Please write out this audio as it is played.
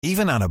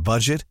Even on a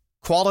budget,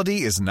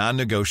 quality is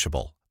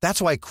non-negotiable.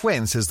 That's why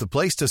Quince is the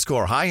place to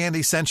score high-end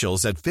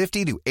essentials at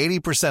 50 to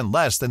 80%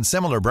 less than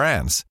similar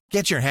brands.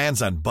 Get your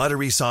hands on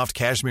buttery soft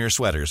cashmere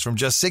sweaters from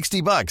just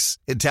 $60,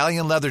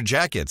 Italian leather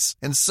jackets,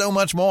 and so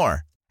much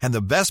more. And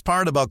the best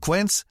part about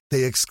Quince,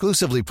 they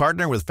exclusively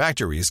partner with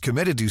factories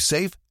committed to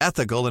safe,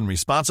 ethical, and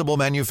responsible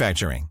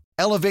manufacturing.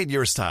 Elevate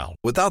your style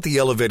without the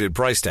elevated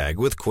price tag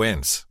with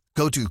Quince.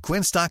 Go to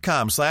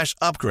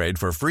quince.com/upgrade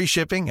for free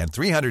shipping and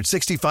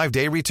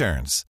 365-day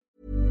returns.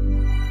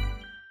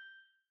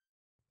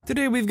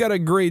 Today we've got a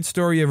great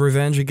story of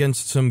revenge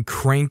against some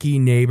cranky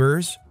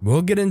neighbors.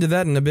 We'll get into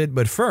that in a bit,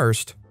 but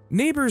first,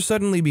 neighbors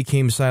suddenly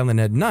became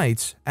silent at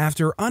nights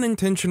after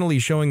unintentionally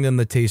showing them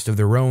the taste of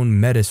their own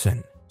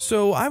medicine.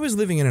 So I was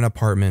living in an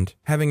apartment,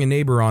 having a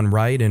neighbor on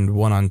right and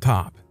one on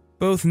top.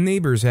 Both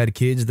neighbors had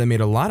kids that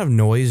made a lot of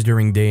noise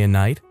during day and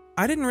night.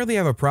 I didn't really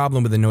have a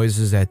problem with the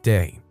noises that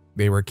day.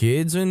 They were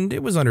kids and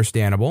it was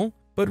understandable.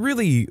 But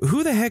really,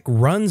 who the heck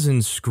runs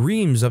and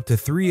screams up to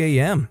 3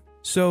 a.m.?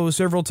 So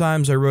several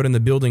times I wrote in the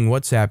building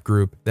WhatsApp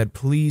group that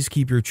please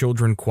keep your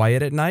children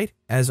quiet at night,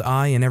 as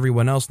I and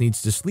everyone else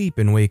needs to sleep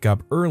and wake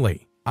up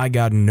early. I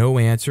got no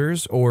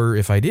answers, or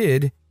if I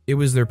did, it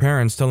was their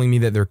parents telling me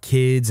that they're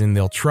kids and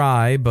they'll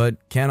try,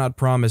 but cannot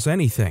promise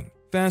anything.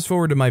 Fast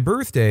forward to my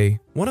birthday,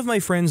 one of my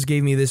friends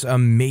gave me this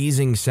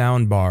amazing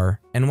sound bar,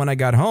 and when I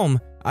got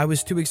home, I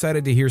was too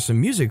excited to hear some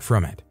music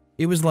from it.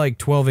 It was like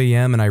 12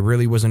 a.m. and I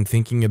really wasn't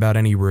thinking about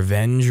any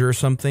revenge or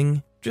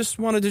something. Just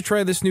wanted to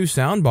try this new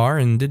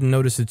soundbar and didn't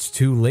notice it's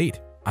too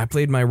late. I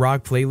played my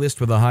rock playlist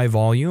with a high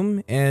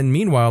volume and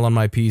meanwhile on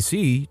my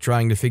PC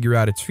trying to figure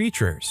out its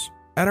features.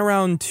 At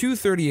around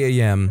 2:30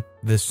 a.m.,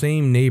 the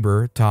same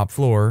neighbor, top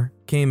floor,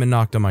 came and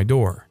knocked on my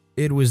door.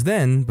 It was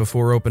then,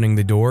 before opening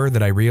the door,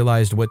 that I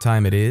realized what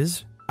time it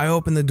is. I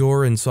opened the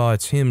door and saw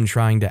it's him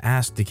trying to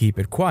ask to keep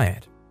it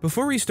quiet.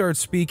 Before he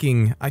starts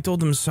speaking, I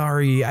told him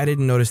sorry, I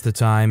didn't notice the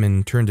time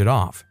and turned it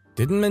off.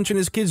 Didn't mention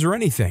his kids or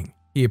anything.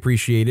 He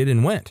appreciated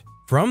and went.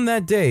 From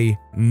that day,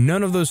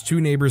 none of those two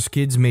neighbors'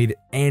 kids made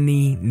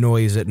any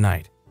noise at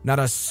night. Not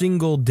a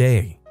single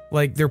day.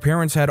 Like their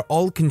parents had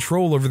all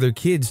control over their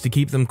kids to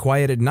keep them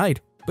quiet at night,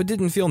 but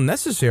didn't feel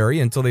necessary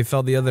until they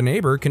felt the other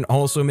neighbor can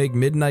also make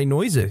midnight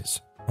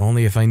noises.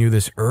 Only if I knew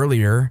this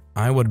earlier,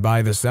 I would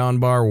buy the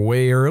soundbar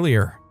way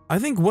earlier. I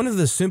think one of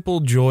the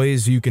simple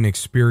joys you can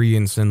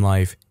experience in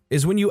life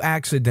is when you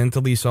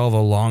accidentally solve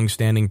a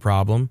long-standing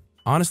problem.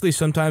 Honestly,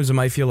 sometimes it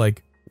might feel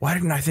like, why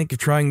didn't I think of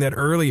trying that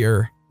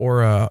earlier?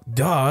 Or,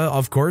 duh,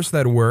 of course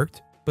that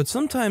worked. But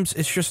sometimes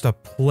it's just a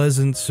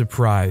pleasant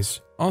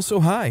surprise. Also,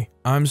 hi,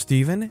 I'm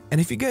Steven,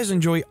 and if you guys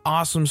enjoy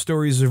awesome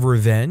stories of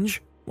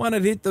revenge, why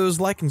not hit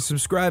those like and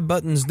subscribe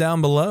buttons down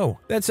below?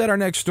 That said, our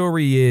next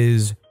story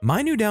is,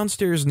 my new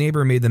downstairs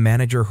neighbor made the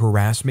manager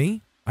harass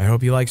me. I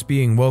hope he likes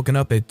being woken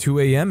up at 2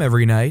 a.m.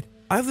 every night.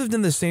 I've lived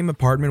in the same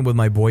apartment with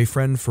my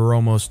boyfriend for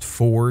almost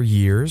 4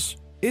 years.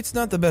 It's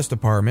not the best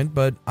apartment,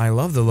 but I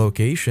love the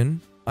location.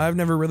 I've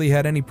never really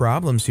had any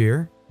problems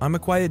here. I'm a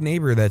quiet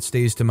neighbor that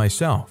stays to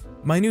myself.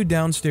 My new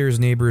downstairs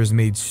neighbor has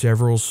made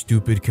several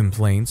stupid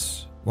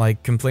complaints,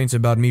 like complaints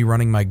about me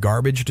running my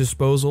garbage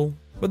disposal,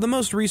 but the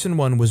most recent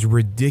one was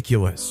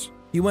ridiculous.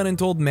 He went and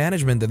told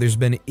management that there's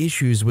been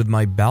issues with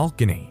my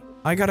balcony.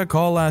 I got a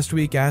call last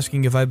week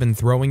asking if I've been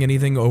throwing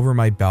anything over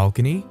my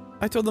balcony.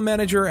 I told the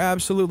manager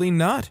absolutely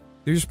not.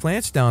 There's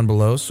plants down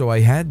below, so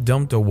I had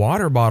dumped a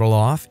water bottle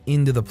off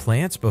into the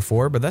plants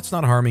before, but that's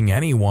not harming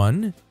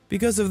anyone.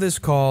 Because of this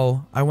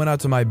call, I went out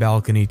to my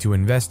balcony to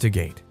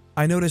investigate.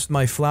 I noticed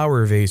my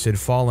flower vase had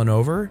fallen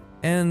over,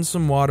 and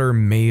some water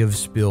may have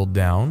spilled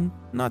down.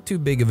 Not too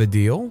big of a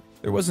deal.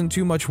 There wasn't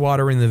too much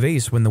water in the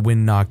vase when the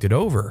wind knocked it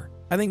over.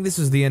 I think this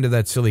is the end of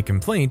that silly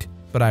complaint,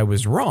 but I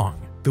was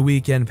wrong. The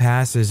weekend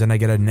passes and I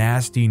get a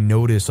nasty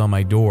notice on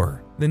my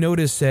door. The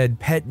notice said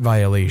pet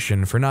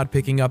violation for not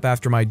picking up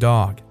after my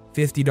dog,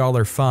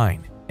 $50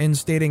 fine, and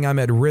stating I'm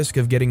at risk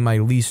of getting my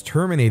lease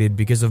terminated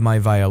because of my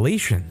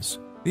violations.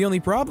 The only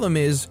problem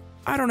is,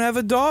 I don't have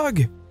a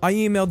dog. I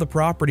emailed the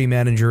property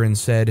manager and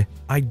said,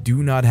 I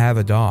do not have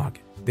a dog.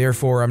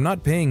 Therefore, I'm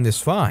not paying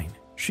this fine.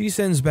 She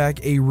sends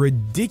back a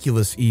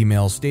ridiculous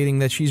email stating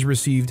that she's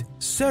received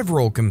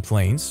several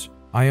complaints.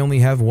 I only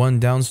have one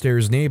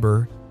downstairs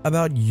neighbor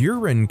about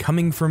urine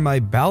coming from my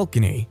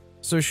balcony.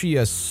 So she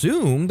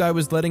assumed I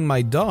was letting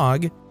my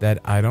dog, that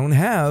I don't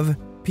have,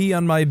 pee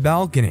on my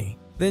balcony.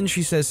 Then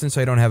she says since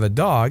I don't have a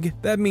dog,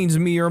 that means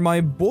me or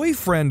my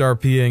boyfriend are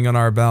peeing on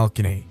our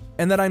balcony,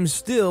 and that I'm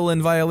still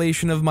in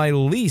violation of my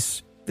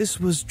lease. This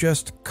was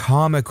just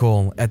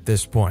comical at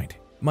this point.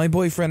 My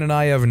boyfriend and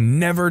I have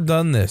never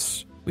done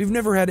this. We've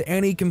never had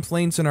any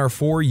complaints in our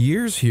 4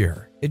 years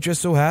here. It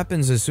just so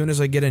happens as soon as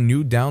I get a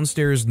new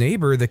downstairs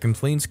neighbor, the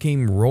complaints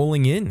came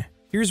rolling in.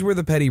 Here's where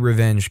the petty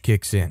revenge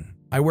kicks in.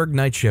 I work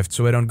night shift,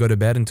 so I don't go to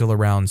bed until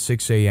around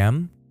 6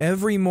 a.m.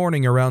 Every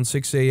morning around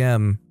 6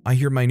 a.m., I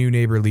hear my new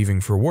neighbor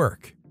leaving for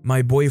work.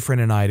 My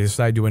boyfriend and I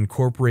decide to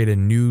incorporate a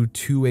new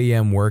 2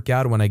 a.m.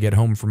 workout when I get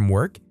home from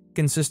work,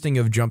 consisting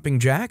of jumping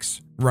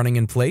jacks, running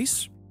in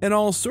place, and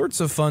all sorts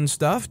of fun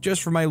stuff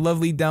just for my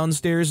lovely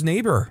downstairs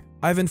neighbor.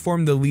 I've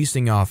informed the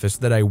leasing office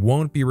that I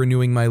won't be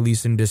renewing my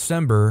lease in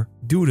December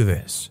due to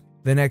this.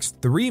 The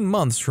next 3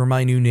 months for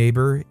my new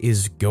neighbor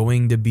is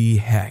going to be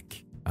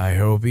heck. I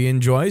hope he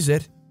enjoys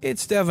it.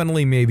 It's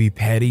definitely maybe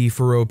petty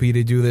for OP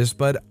to do this,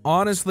 but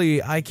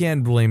honestly, I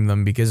can't blame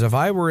them because if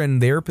I were in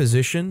their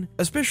position,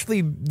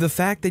 especially the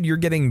fact that you're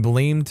getting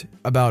blamed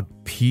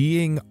about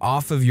peeing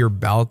off of your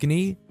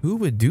balcony, who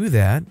would do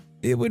that?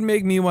 It would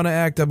make me want to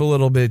act up a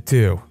little bit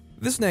too.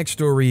 This next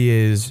story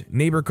is,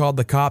 neighbor called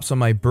the cops on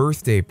my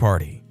birthday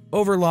party.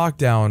 Over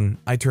lockdown,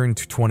 I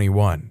turned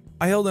 21.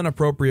 I held an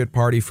appropriate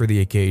party for the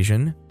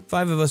occasion.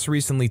 5 of us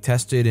recently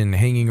tested in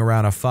hanging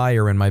around a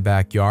fire in my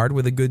backyard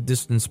with a good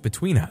distance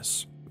between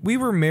us. We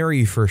were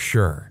merry for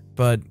sure,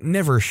 but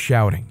never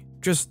shouting,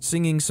 just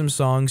singing some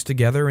songs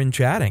together and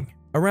chatting.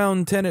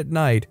 Around 10 at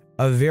night,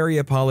 a very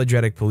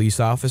apologetic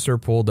police officer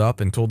pulled up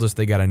and told us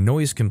they got a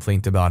noise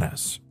complaint about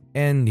us.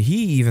 And he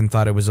even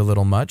thought it was a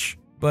little much,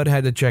 but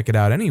had to check it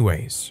out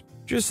anyways.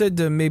 Just said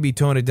to maybe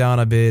tone it down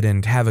a bit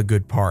and have a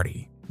good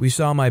party. We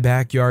saw my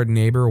backyard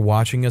neighbor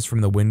watching us from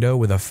the window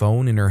with a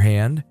phone in her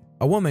hand,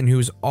 a woman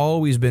who's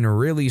always been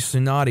really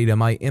snotty to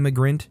my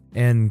immigrant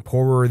and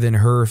poorer than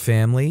her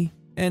family,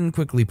 and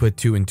quickly put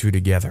 2 and 2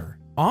 together.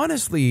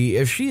 Honestly,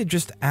 if she had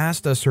just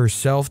asked us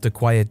herself to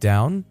quiet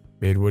down,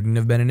 it wouldn't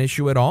have been an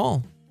issue at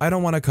all. I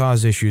don't want to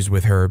cause issues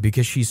with her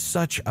because she's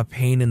such a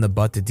pain in the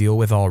butt to deal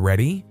with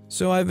already,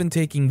 so I've been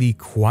taking the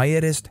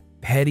quietest,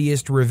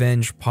 pettiest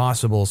revenge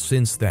possible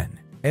since then.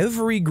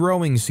 Every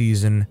growing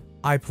season,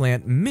 I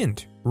plant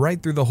mint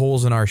right through the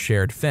holes in our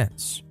shared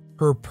fence.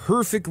 Her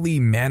perfectly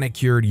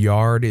manicured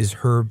yard is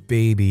her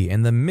baby,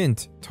 and the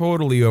mint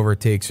totally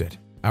overtakes it.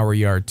 Our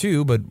yard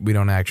too, but we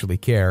don't actually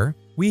care.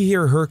 We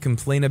hear her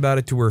complain about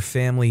it to her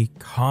family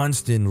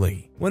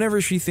constantly.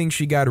 Whenever she thinks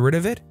she got rid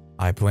of it,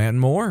 I plant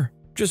more,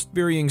 just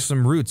burying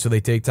some roots so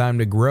they take time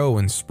to grow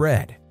and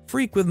spread.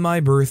 Freak with my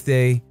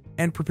birthday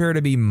and prepare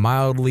to be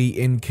mildly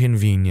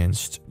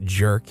inconvenienced,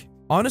 jerk.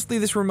 Honestly,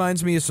 this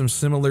reminds me of some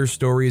similar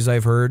stories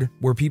I've heard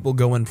where people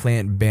go and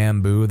plant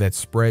bamboo that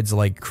spreads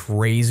like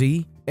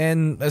crazy.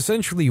 And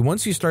essentially,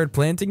 once you start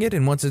planting it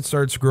and once it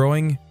starts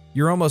growing,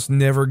 you're almost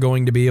never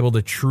going to be able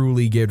to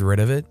truly get rid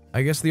of it.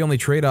 I guess the only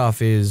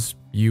trade-off is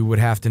you would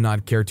have to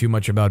not care too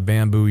much about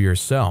bamboo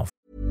yourself.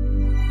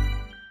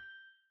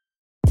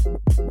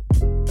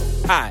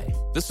 Hi,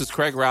 this is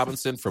Craig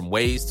Robinson from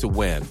Ways to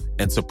Win,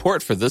 and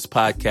support for this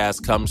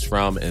podcast comes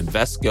from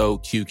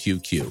Invesco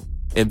QQQ.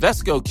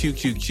 Invesco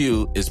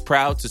QQQ is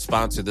proud to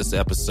sponsor this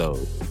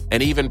episode,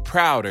 and even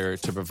prouder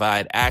to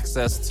provide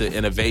access to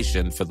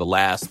innovation for the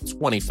last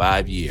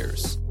 25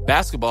 years.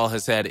 Basketball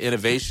has had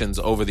innovations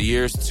over the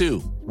years,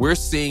 too. We're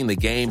seeing the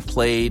game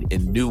played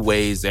in new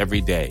ways every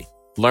day.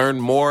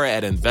 Learn more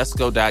at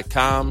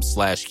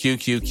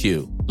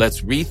Invesco.com/QQQ.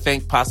 Let's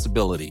rethink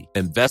possibility.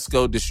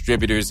 Invesco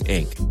Distributors,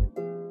 Inc.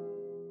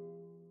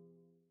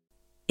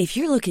 If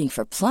you're looking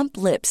for plump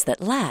lips that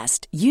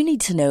last, you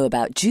need to know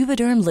about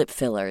Juvederm lip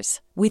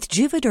fillers. With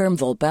Juvederm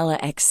Volbella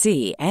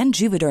XC and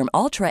Juvederm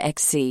Ultra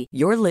XC,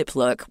 your lip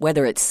look,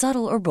 whether it's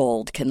subtle or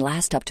bold, can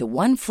last up to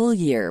 1 full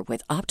year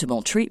with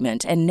optimal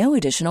treatment and no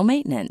additional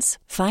maintenance.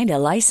 Find a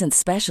licensed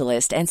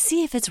specialist and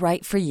see if it's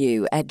right for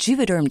you at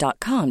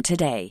Juvederm.com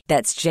today.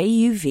 That's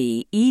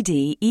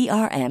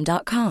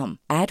JUVEDERM.com.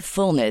 Add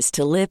fullness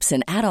to lips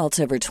in adults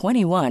over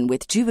 21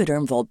 with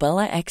Juvederm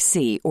Volbella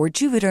XC or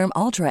Juvederm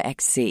Ultra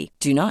XC.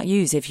 Do not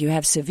use if you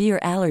have severe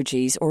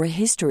allergies or a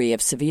history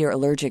of severe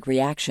allergic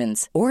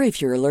reactions, or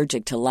if you're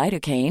allergic to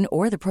lidocaine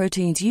or the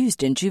proteins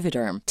used in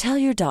Juvederm. Tell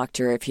your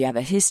doctor if you have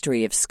a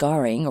history of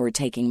scarring or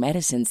taking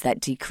medicines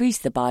that decrease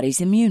the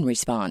body's immune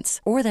response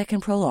or that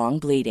can prolong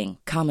bleeding.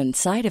 Common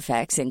side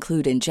effects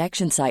include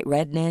injection site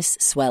redness,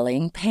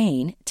 swelling,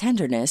 pain,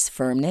 tenderness,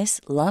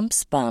 firmness,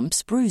 lumps,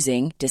 bumps,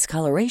 bruising,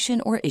 discoloration,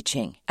 or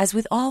itching. As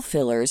with all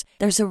fillers,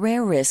 there's a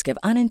rare risk of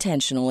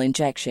unintentional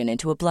injection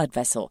into a blood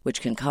vessel,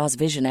 which can cause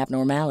vision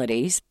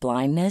abnormalities,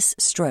 blindness,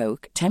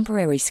 stroke,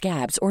 temporary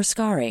scabs, or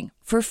scarring.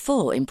 For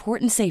full,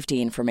 important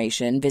safety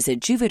information, visit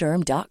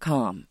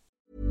Juvederm.com.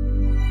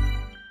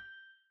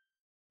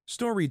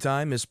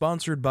 Storytime is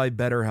sponsored by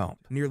BetterHelp.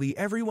 Nearly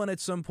everyone at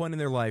some point in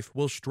their life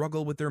will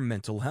struggle with their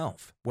mental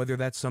health, whether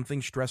that's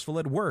something stressful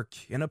at work,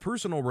 in a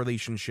personal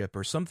relationship,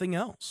 or something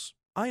else.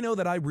 I know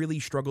that I really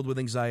struggled with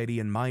anxiety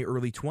in my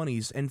early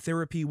 20s, and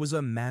therapy was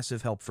a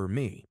massive help for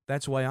me.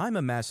 That's why I'm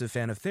a massive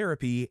fan of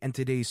therapy and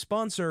today's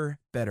sponsor,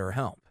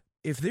 BetterHelp.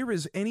 If there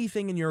is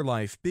anything in your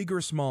life, big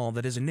or small,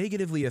 that is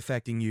negatively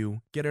affecting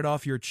you, get it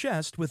off your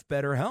chest with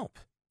BetterHelp.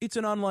 It's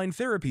an online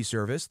therapy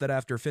service that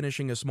after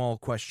finishing a small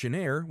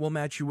questionnaire will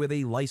match you with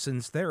a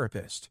licensed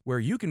therapist, where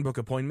you can book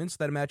appointments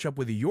that match up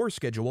with your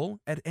schedule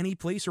at any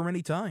place or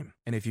any time.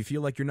 And if you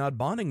feel like you're not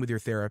bonding with your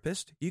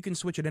therapist, you can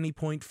switch at any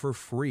point for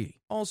free.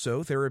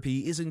 Also,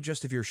 therapy isn't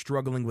just if you're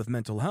struggling with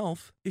mental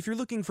health. If you're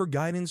looking for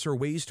guidance or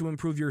ways to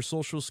improve your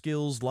social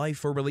skills,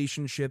 life, or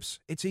relationships,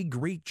 it's a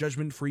great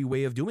judgment-free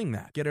way of doing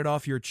that. Get it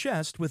off your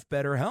chest with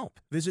BetterHelp.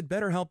 Visit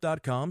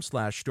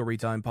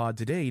BetterHelp.com/StorytimePod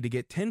today to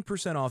get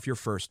 10% off your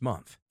first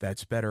month.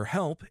 That's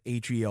BetterHelp,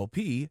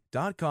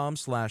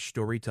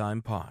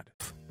 HELP.com/StorytimePod.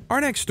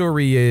 Our next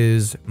story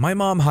is, my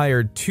mom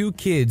hired 2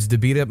 kids to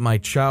beat up my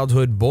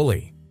childhood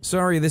bully.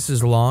 Sorry this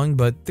is long,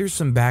 but there's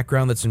some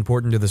background that's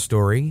important to the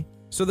story.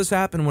 So this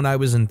happened when I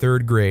was in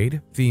 3rd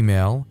grade,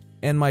 female,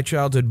 and my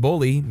childhood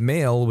bully,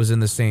 male, was in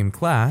the same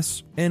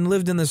class and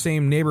lived in the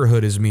same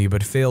neighborhood as me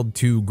but failed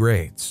 2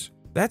 grades.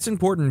 That's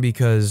important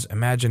because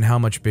imagine how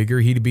much bigger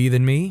he'd be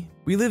than me.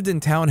 We lived in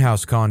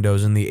townhouse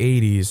condos in the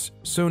 80s,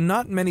 so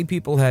not many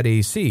people had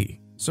AC.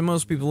 So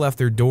most people left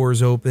their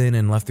doors open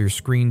and left their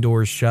screen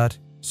doors shut.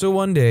 So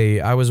one day,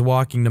 I was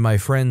walking to my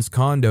friend's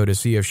condo to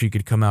see if she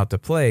could come out to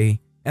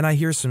play, and I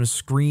hear some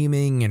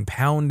screaming and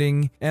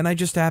pounding, and I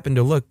just happened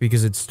to look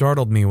because it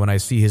startled me when I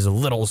see his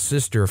little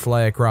sister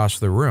fly across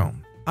the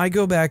room. I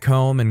go back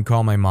home and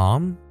call my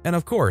mom, and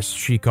of course,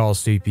 she calls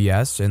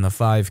CPS and the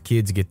 5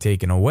 kids get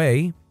taken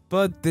away.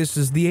 But this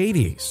is the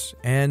 80s,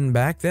 and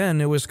back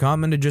then it was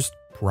common to just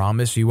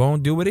promise you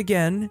won't do it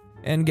again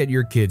and get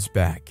your kids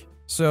back.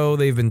 So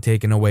they've been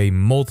taken away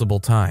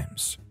multiple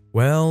times.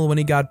 Well, when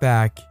he got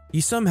back,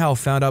 he somehow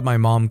found out my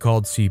mom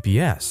called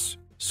CPS.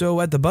 So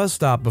at the bus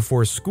stop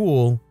before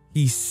school,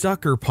 he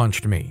sucker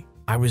punched me.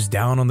 I was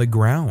down on the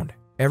ground.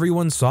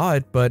 Everyone saw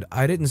it, but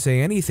I didn't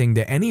say anything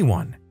to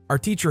anyone. Our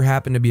teacher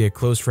happened to be a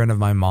close friend of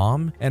my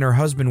mom, and her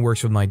husband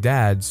works with my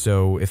dad,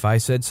 so if I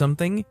said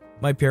something,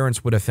 my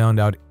parents would have found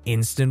out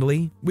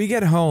instantly. We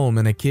get home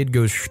and a kid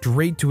goes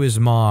straight to his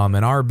mom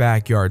and our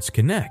backyards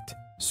connect.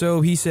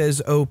 So he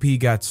says OP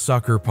got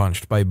sucker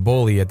punched by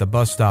bully at the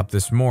bus stop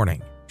this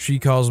morning. She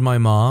calls my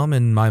mom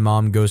and my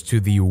mom goes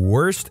to the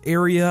worst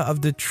area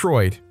of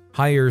Detroit,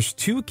 hires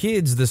 2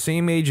 kids the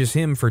same age as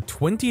him for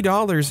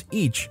 $20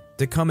 each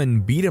to come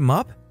and beat him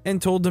up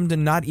and told them to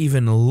not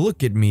even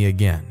look at me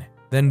again,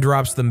 then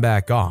drops them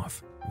back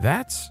off.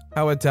 That's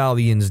how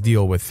Italians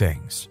deal with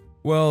things.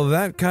 Well,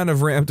 that kind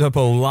of ramped up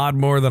a lot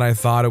more than I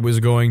thought it was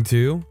going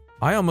to.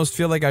 I almost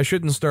feel like I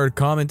shouldn't start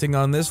commenting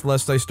on this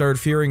lest I start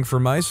fearing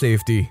for my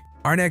safety.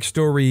 Our next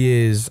story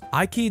is,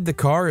 I keyed the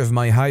car of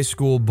my high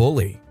school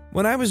bully.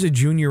 When I was a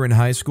junior in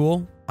high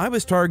school, I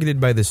was targeted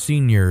by the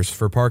seniors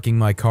for parking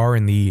my car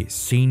in the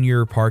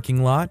senior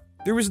parking lot.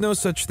 There was no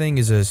such thing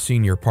as a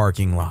senior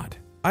parking lot.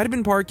 I'd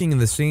been parking in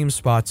the same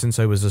spot since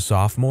I was a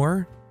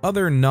sophomore.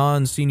 Other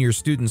non-senior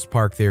students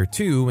parked there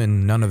too,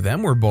 and none of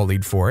them were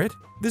bullied for it.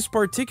 This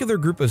particular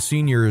group of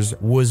seniors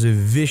was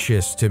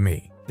vicious to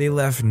me. They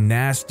left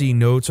nasty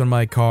notes on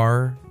my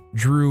car,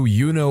 drew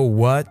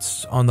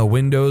you-know-whats on the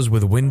windows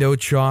with window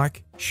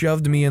chalk,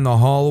 shoved me in the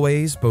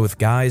hallways, both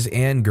guys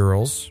and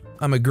girls.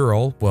 I'm a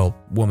girl, well,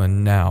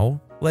 woman now.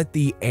 Let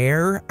the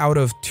air out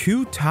of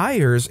 2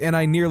 tires and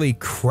I nearly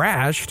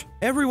crashed.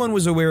 Everyone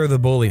was aware of the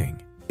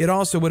bullying. It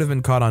also would have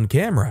been caught on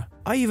camera.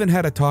 I even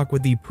had a talk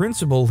with the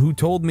principal who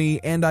told me,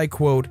 and I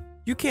quote,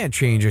 "You can't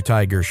change a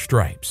tiger's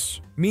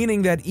stripes."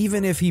 Meaning that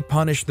even if he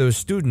punished those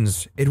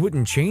students, it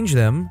wouldn't change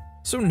them,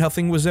 so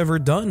nothing was ever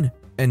done.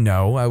 And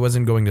no, I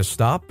wasn't going to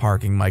stop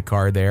parking my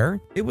car there.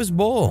 It was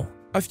bull.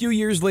 A few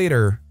years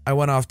later, I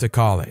went off to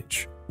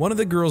college. One of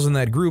the girls in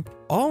that group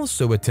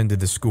also attended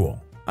the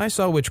school. I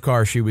saw which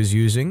car she was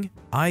using.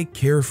 I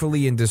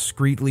carefully and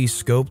discreetly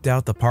scoped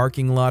out the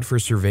parking lot for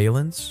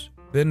surveillance,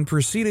 then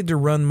proceeded to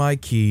run my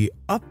key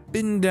up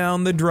and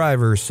down the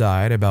driver's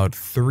side about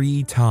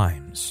 3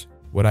 times.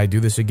 Would I do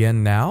this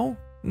again now?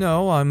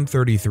 No, I'm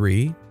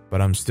 33,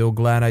 but I'm still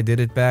glad I did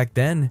it back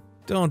then.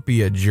 Don't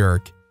be a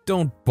jerk.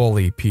 Don't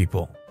bully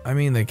people. I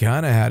mean, they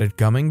kinda had it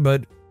coming,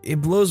 but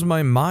it blows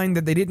my mind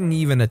that they didn't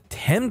even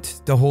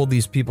attempt to hold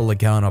these people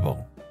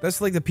accountable. That's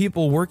like the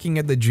people working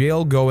at the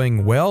jail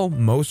going, well,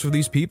 most of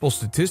these people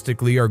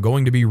statistically are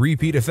going to be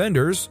repeat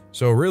offenders,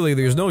 so really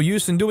there's no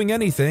use in doing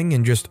anything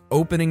and just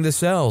opening the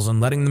cells and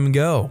letting them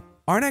go.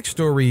 Our next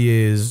story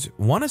is,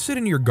 want to sit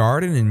in your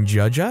garden and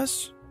judge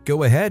us?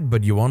 Go ahead,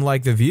 but you won't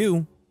like the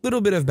view.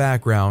 Little bit of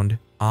background.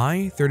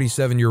 I,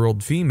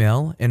 37-year-old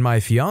female, and my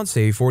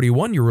fiancé,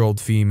 41-year-old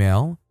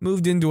female,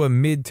 moved into a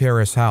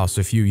mid-terrace house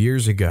a few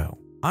years ago.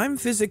 I'm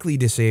physically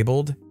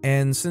disabled,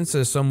 and since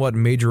a somewhat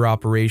major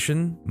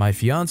operation, my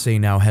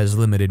fiancé now has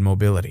limited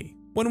mobility.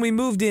 When we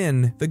moved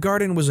in, the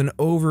garden was an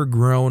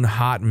overgrown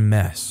hot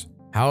mess.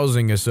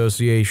 Housing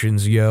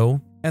associations,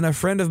 yo. And a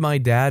friend of my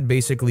dad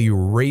basically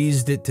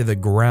razed it to the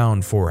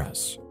ground for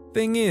us.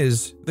 Thing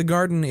is, the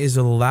garden is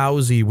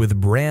lousy with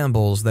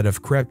brambles that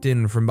have crept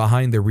in from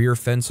behind the rear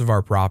fence of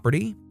our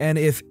property, and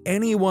if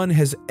anyone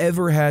has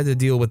ever had to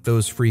deal with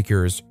those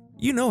freakers,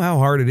 you know how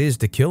hard it is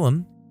to kill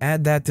them.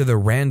 Add that to the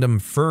random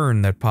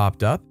fern that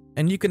popped up,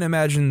 and you can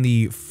imagine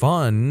the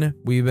fun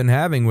we've been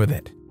having with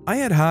it. I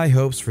had high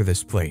hopes for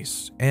this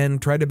place,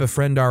 and tried to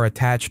befriend our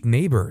attached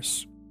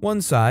neighbors.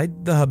 One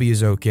side, the hubby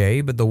is okay,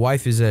 but the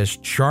wife is as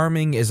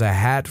charming as a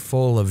hat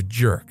full of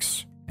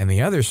jerks. And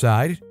the other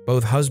side,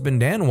 both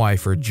husband and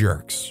wife are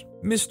jerks.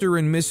 Mr.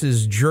 and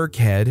Mrs.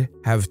 Jerkhead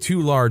have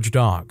 2 large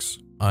dogs,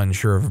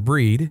 unsure of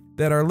breed,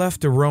 that are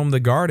left to roam the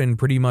garden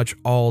pretty much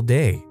all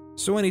day.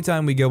 So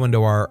anytime we go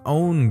into our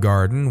own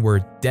garden,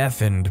 we're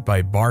deafened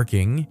by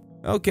barking.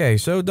 Okay,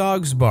 so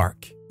dogs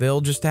bark. They'll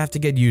just have to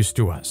get used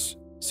to us.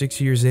 6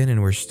 years in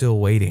and we're still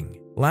waiting.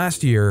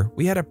 Last year,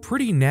 we had a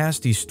pretty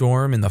nasty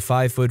storm and the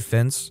 5-foot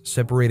fence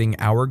separating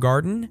our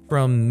garden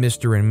from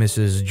Mr. and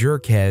Mrs.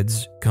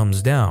 Jerkhead's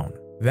comes down.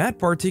 That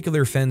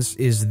particular fence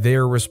is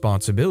their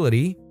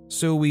responsibility,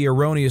 so we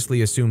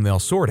erroneously assume they'll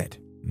sort it.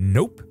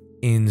 Nope.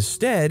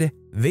 Instead,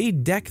 they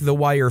deck the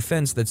wire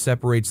fence that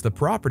separates the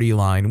property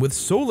line with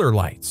solar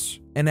lights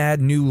and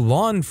add new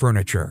lawn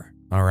furniture.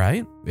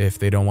 Alright, if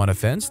they don't want a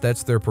fence,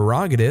 that's their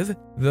prerogative,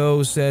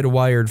 though said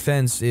wired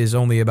fence is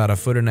only about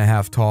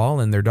 1.5 feet tall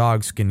and their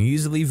dogs can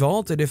easily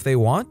vault it if they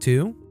want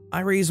to.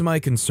 I raise my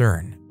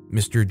concern.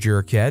 Mr.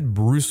 Jerkhead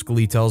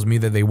brusquely tells me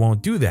that they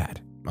won't do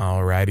that.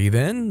 Alrighty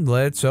then,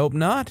 let's hope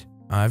not.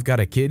 I've got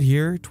a kid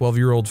here,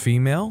 12-year-old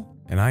female,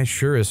 and I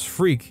sure as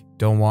freak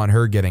don't want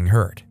her getting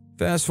hurt.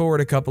 Fast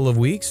forward a couple of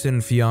weeks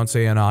and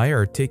fiance and I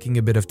are taking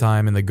a bit of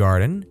time in the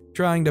garden,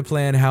 trying to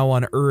plan how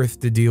on earth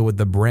to deal with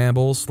the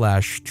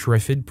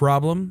bramble/triffid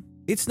problem.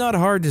 It's not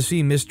hard to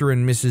see Mr.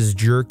 and Mrs.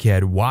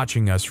 Jerkhead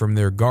watching us from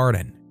their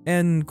garden,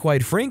 and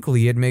quite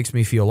frankly, it makes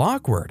me feel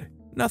awkward.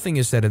 Nothing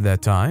is said at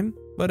that time,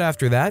 but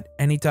after that,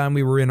 anytime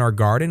we were in our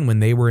garden when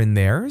they were in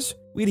theirs,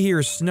 we'd hear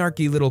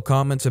snarky little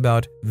comments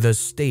about the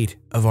state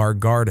of our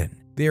garden.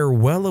 They're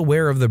well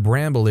aware of the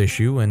bramble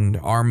issue and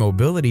our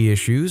mobility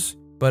issues,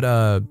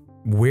 but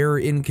we're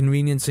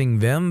inconveniencing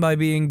them by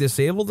being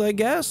disabled, I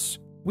guess?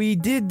 We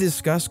did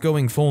discuss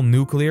going full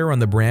nuclear on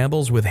the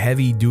brambles with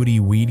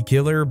heavy-duty weed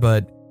killer,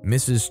 but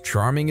Mrs.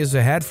 Charming is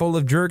a hatful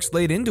of jerks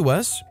laid into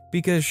us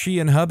because she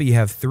and hubby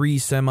have 3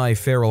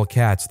 semi-feral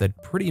cats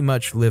that pretty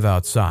much live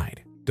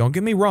outside. Don't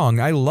get me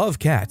wrong, I love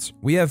cats.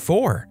 We have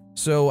 4,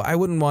 so I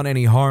wouldn't want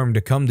any harm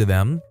to come to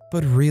them.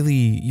 But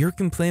really, you're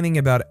complaining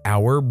about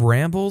our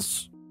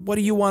brambles? What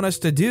do you want us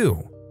to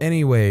do?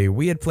 Anyway,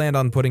 we had planned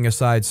on putting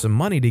aside some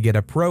money to get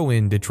a pro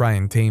in to try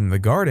and tame the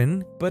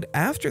garden, but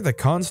after the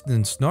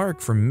constant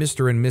snark from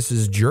Mr. and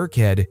Mrs.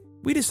 Jerkhead,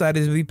 we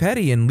decided to be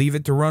petty and leave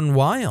it to run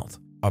wild.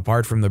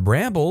 Apart from the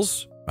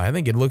brambles, I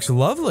think it looks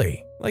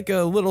lovely, like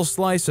a little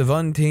slice of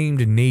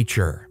untamed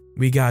nature.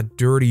 We got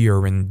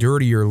dirtier and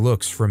dirtier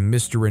looks from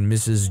Mr. and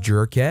Mrs.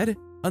 Jerkhead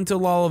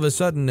until all of a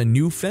sudden a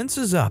new fence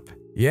is up.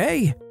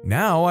 Yay!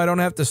 Now I don't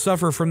have to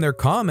suffer from their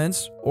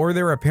comments or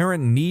their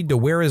apparent need to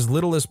wear as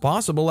little as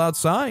possible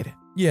outside.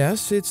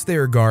 Yes, it's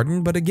their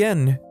garden, but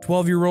again,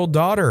 12-year-old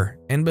daughter,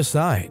 and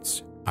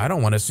besides, I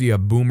don't want to see a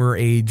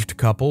boomer-aged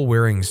couple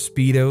wearing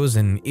Speedos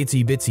and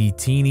itsy-bitsy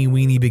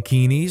teeny-weeny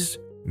bikinis.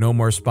 No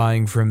more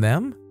spying from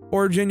them,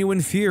 or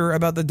genuine fear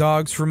about the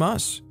dogs from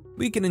us.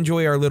 We can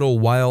enjoy our little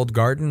wild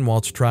garden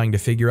whilst trying to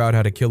figure out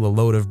how to kill a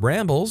load of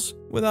brambles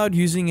without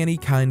using any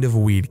kind of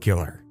weed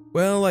killer.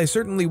 Well, I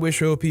certainly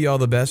wish OP all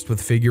the best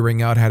with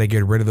figuring out how to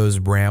get rid of those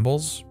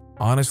brambles.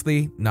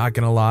 Honestly, not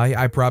gonna lie,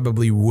 I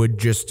probably would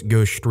just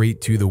go straight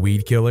to the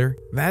weed killer.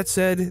 That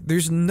said,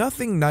 there's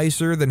nothing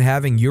nicer than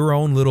having your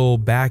own little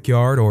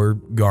backyard or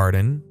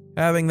garden.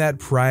 Having that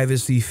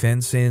privacy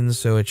fence in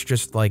so it's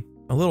just like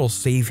a little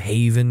safe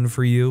haven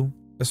for you.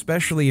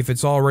 Especially if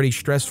it's already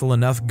stressful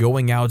enough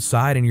going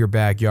outside in your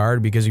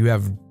backyard because you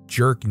have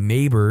jerk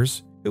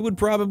neighbors who would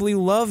probably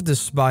love to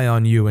spy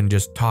on you and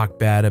just talk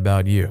bad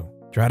about you.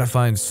 Try to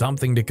find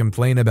something to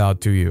complain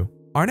about to you.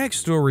 Our next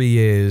story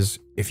is,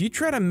 if you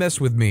try to mess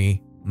with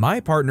me,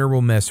 my partner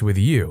will mess with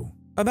you.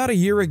 About a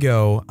year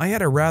ago, I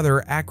had a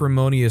rather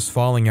acrimonious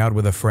falling out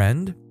with a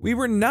friend. We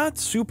were not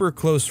super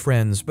close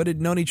friends, but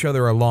had known each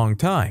other a long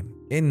time.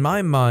 In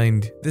my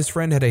mind, this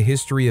friend had a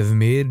history of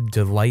mid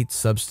to light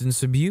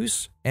substance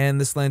abuse,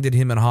 and this landed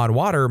him in hot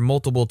water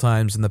multiple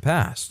times in the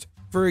past.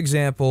 For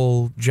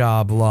example,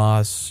 job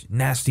loss,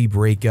 nasty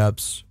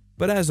breakups.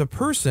 But as a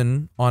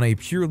person, on a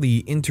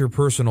purely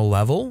interpersonal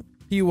level,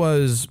 he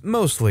was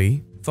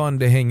mostly fun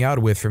to hang out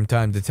with from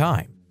time to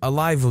time, a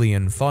lively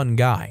and fun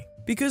guy.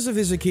 Because of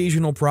his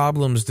occasional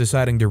problems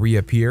deciding to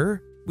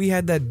reappear, we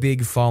had that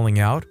big falling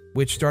out,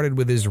 which started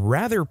with his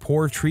rather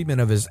poor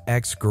treatment of his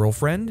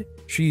ex-girlfriend.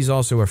 She's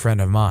also a friend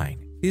of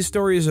mine. His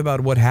stories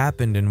about what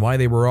happened and why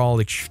they were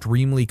all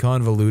extremely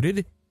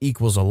convoluted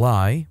equals a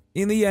lie.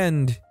 In the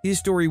end, his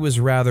story was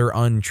rather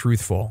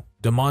untruthful,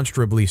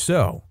 demonstrably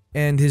so.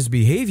 And his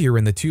behavior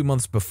in the 2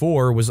 months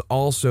before was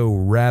also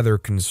rather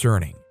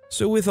concerning.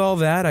 So with all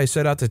that, I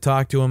set out to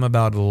talk to him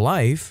about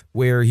life,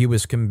 where he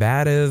was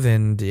combative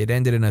and it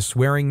ended in a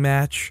swearing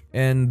match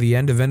and the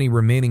end of any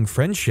remaining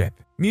friendship.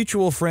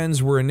 Mutual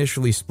friends were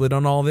initially split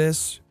on all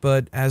this,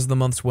 but as the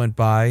months went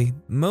by,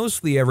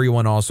 mostly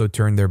everyone also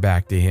turned their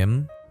back to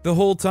him. The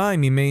whole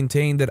time he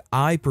maintained that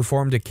I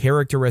performed a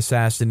character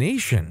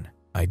assassination.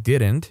 I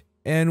didn't.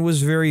 And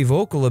was very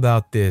vocal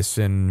about this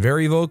and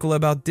very vocal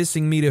about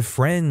dissing me to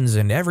friends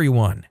and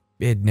everyone.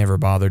 It never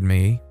bothered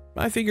me.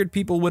 I figured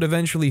people would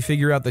eventually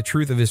figure out the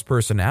truth of his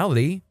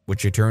personality,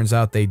 which it turns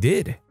out they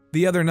did.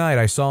 The other night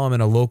I saw him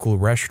in a local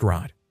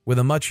restaurant with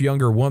a much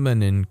younger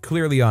woman and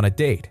clearly on a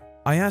date.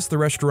 I asked the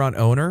restaurant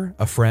owner,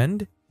 a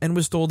friend, and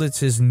was told it's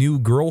his new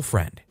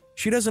girlfriend.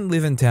 She doesn't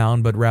live in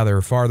town but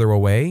rather farther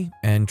away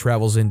and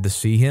travels in to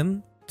see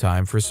him.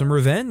 Time for some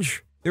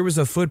revenge. There was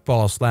a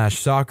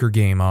football/soccer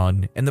game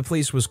on, and the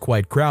place was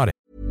quite crowded.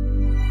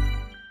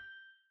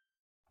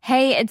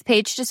 Hey, it's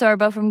Paige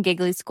DeSorbo from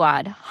Giggly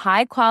Squad.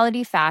 High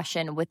quality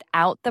fashion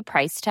without the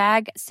price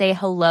tag. Say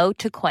hello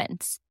to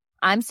Quince.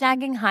 I'm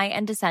snagging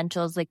high-end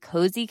essentials like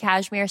cozy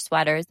cashmere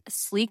sweaters,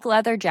 sleek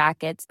leather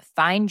jackets,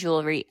 fine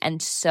jewelry,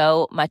 and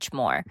so much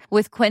more.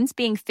 With Quince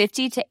being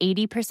 50 to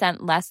 80%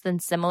 less than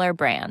similar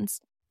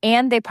brands.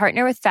 And they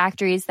partner with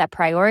factories that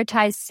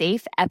prioritize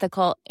safe,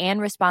 ethical, and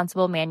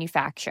responsible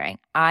manufacturing.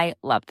 I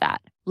love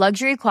that.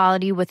 Luxury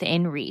quality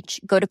within reach.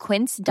 Go to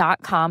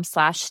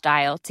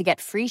quince.com/style to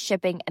get free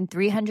shipping and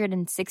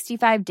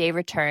 365-day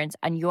returns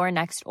on your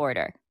next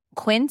order.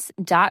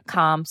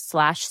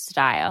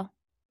 Quince.com/style.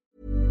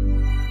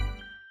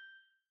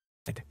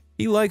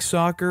 He likes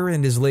soccer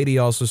and his lady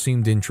also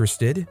seemed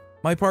interested.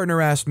 My partner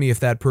asked me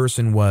if that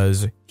person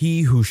was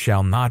he who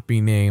shall not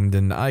be named,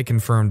 and I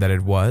confirmed that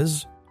it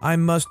was. I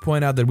must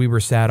point out that we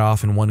were sat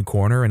off in one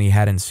corner and he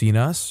hadn't seen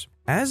us.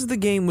 As the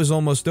game was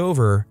almost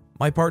over,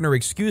 my partner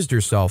excused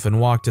herself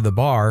and walked to the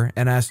bar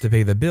and asked to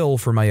pay the bill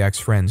for my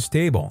ex-friend's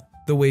table.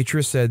 The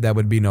waitress said that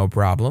would be no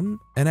problem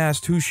and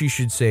asked who she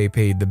should say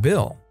paid the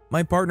bill.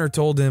 My partner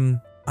told him,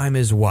 "I'm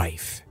his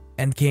wife,"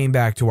 and came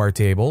back to our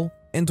table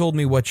and told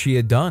me what she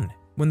had done.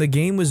 When the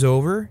game was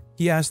over,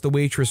 he asked the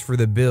waitress for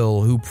the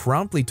bill, who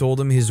promptly told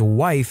him his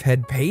wife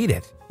had paid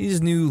it. His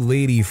new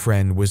lady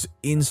friend was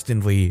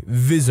instantly,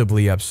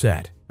 visibly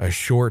upset. A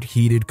short,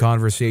 heated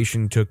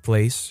conversation took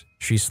place.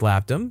 She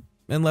slapped him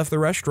and left the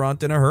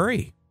restaurant in a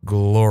hurry.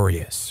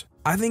 Glorious.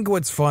 I think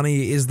what's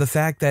funny is the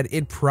fact that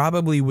it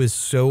probably was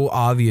so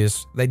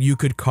obvious that you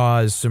could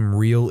cause some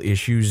real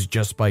issues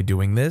just by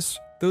doing this.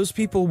 Those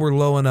people were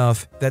low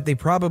enough that they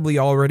probably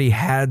already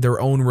had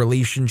their own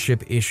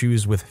relationship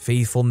issues with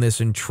faithfulness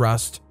and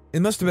trust.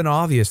 It must have been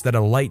obvious that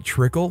a light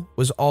trickle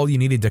was all you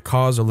needed to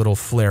cause a little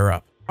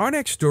flare-up. Our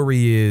next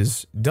story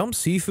is, dump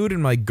seafood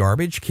in my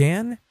garbage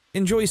can?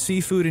 Enjoy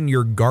seafood in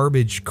your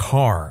garbage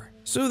car.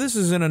 So this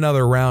is in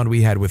another round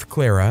we had with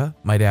Clara,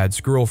 my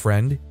dad's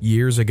girlfriend,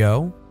 years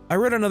ago. I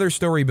read another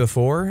story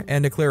before,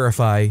 and to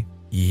clarify,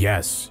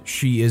 yes,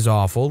 she is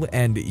awful,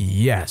 and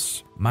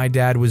yes, my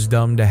dad was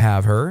dumb to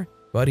have her,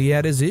 but he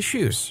had his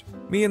issues.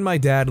 Me and my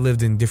dad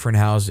lived in different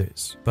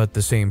houses, but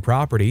the same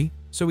property,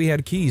 so we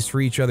had keys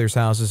for each other's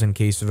houses in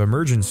case of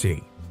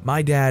emergency.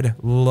 My dad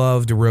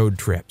loved road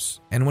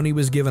trips, and when he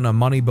was given a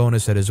money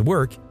bonus at his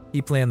work,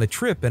 he planned the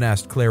trip and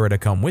asked Clara to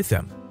come with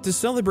him. To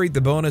celebrate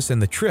the bonus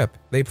and the trip,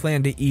 they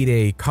planned to eat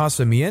a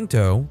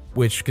casamiento,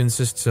 which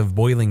consists of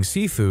boiling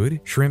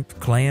seafood, shrimp,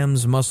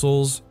 clams,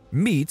 mussels,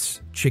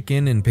 meats,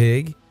 chicken and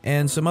pig,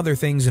 and some other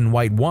things in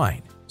white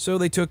wine. So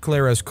they took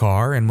Clara's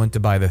car and went to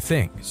buy the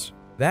things.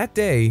 That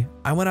day,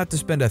 I went out to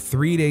spend a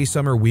 3-day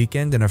summer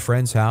weekend in a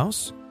friend's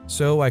house,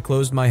 so I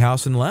closed my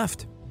house and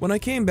left. When I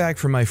came back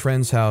from my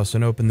friend's house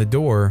and opened the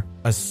door,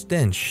 a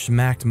stench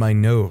smacked my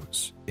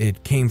nose.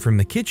 It came from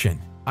the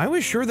kitchen. I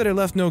was sure that I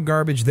left no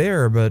garbage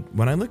there, but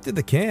when I looked at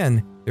the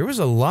can, there was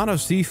a lot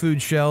of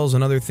seafood shells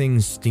and other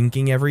things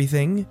stinking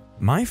everything.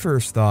 My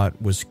first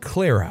thought was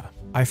Clara.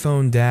 I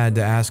phoned Dad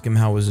to ask him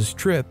how was his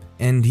trip,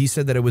 and he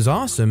said that it was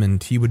awesome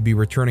and he would be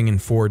returning in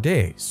 4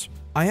 days.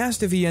 I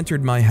asked if he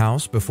entered my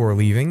house before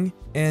leaving,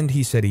 and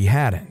he said he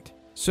hadn't.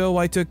 So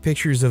I took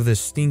pictures of this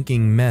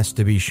stinking mess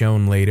to be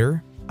shown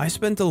later. I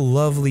spent a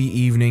lovely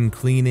evening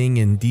cleaning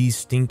and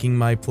de-stinking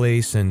my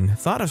place and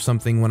thought of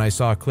something when I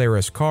saw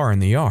Clara's car in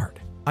the yard.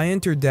 I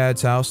entered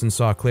Dad's house and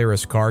saw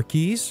Clara's car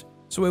keys,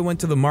 so I went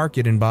to the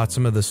market and bought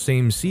some of the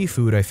same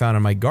seafood I found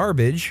in my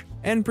garbage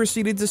and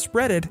proceeded to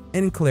spread it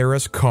in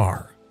Clara's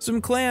car. Some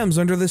clams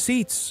under the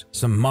seats,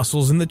 some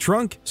mussels in the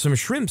trunk, some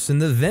shrimps in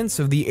the vents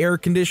of the air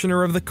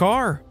conditioner of the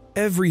car.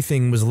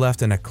 Everything was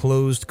left in a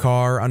closed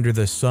car under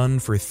the sun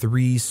for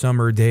 3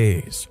 summer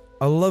days.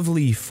 A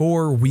lovely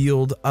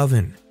 4-wheeled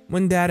oven.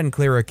 When Dad and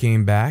Clara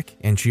came back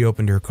and she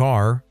opened her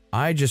car,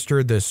 I just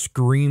heard the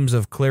screams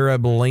of Clara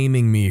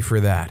blaming me for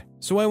that.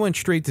 So I went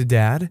straight to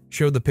Dad,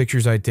 showed the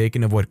pictures I'd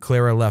taken of what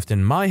Clara left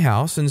in my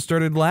house, and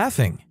started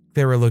laughing.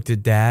 Clara looked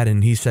at Dad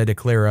and he said to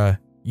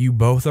Clara, "You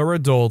both are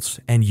adults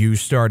and you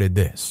started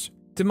this."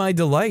 To my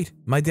delight,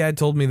 my dad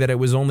told me that it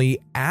was only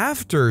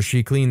after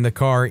she cleaned the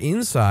car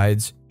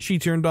insides she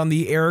turned on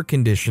the air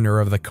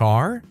conditioner of the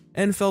car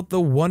and felt the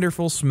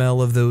wonderful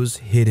smell of those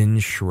hidden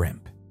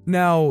shrimp.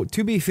 Now,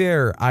 to be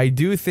fair, I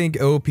do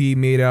think OP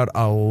made out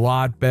a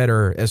lot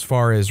better as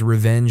far as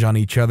revenge on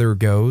each other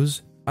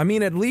goes. I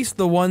mean, at least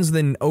the ones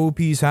in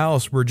OP's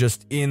house were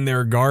just in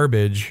their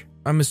garbage.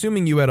 I'm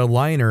assuming you had a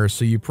liner,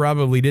 so you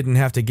probably didn't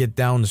have to get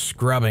down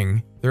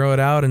scrubbing. Throw it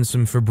out in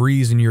some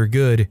Febreze and you're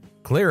good.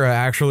 Clara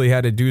actually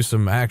had to do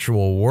some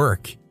actual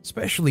work,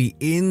 especially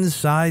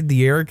inside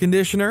the air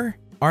conditioner.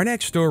 Our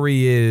next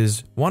story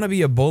is, want to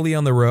be a bully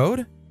on the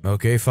road?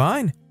 Okay,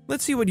 fine.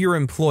 Let's see what your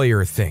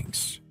employer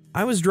thinks.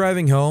 I was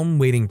driving home,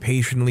 waiting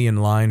patiently in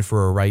line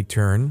for a right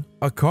turn.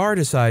 A car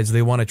decides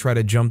they want to try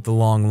to jump the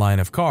long line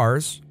of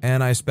cars,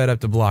 and I sped up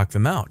to block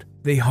them out.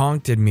 They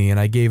honked at me and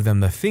I gave them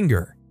the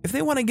finger. If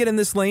they want to get in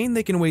this lane,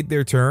 they can wait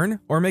their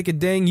turn or make a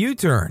dang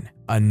U-turn.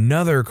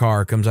 Another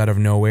car comes out of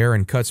nowhere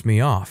and cuts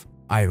me off.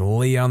 I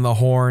lay on the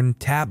horn,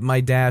 tap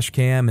my dash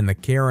cam, and the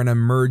Karen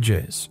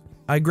emerges.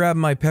 I grabbed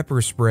my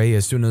pepper spray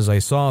as soon as I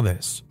saw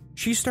this.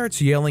 She starts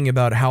yelling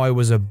about how I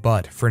was a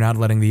butt for not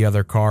letting the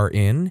other car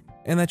in,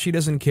 and that she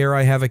doesn't care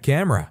I have a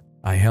camera.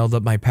 I held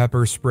up my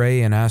pepper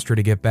spray and asked her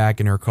to get back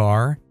in her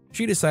car.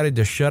 She decided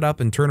to shut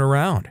up and turn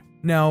around.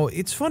 Now,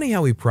 it's funny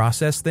how we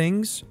process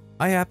things.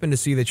 I happen to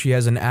see that she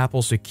has an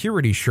Apple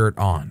security shirt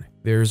on.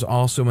 There's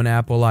also an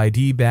Apple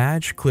ID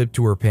badge clipped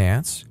to her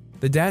pants.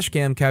 The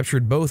dashcam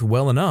captured both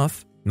well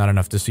enough, not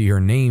enough to see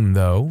her name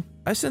though.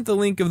 I sent the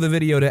link of the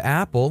video to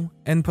Apple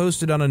and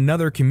posted on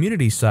another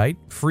community site,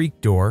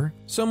 Freakdoor.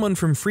 Someone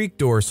from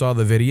Freakdoor saw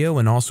the video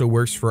and also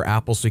works for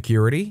Apple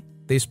Security.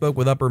 They spoke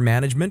with upper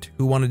management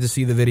who wanted to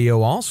see the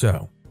video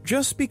also.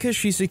 Just because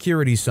she's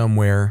security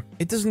somewhere,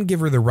 it doesn't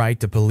give her the right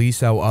to police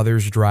how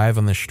others drive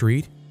on the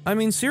street. I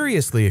mean,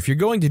 seriously, if you're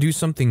going to do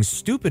something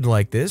stupid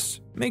like this,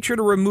 make sure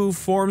to remove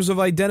forms of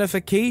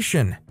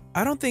identification.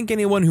 I don't think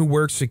anyone who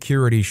works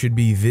security should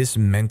be this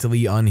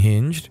mentally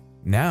unhinged.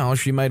 Now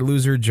she might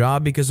lose her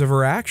job because of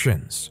her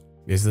actions.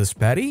 Is this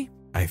petty?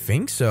 I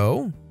think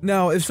so.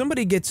 Now, if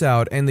somebody gets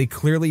out and they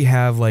clearly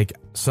have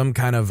some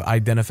kind of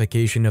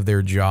identification of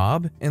their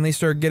job and they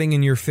start getting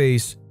in your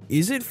face,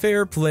 is it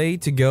fair play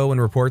to go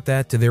and report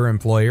that to their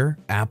employer,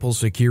 Apple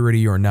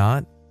Security or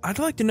not? I'd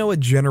like to know a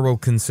general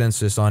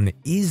consensus on,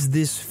 is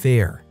this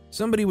fair?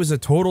 Somebody was a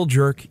total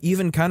jerk,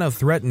 even kind of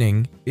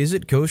threatening. Is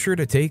it kosher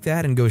to take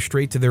that and go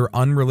straight to their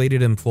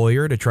unrelated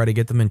employer to try to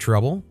get them in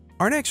trouble?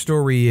 Our next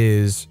story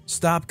is,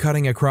 stop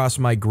cutting across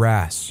my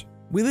grass.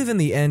 We live in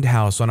the end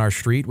house on our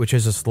street, which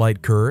has a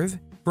slight curve.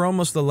 For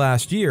almost the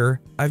last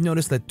year, I've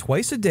noticed that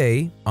twice a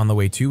day, on the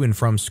way to and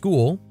from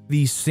school,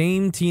 the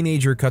same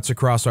teenager cuts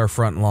across our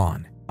front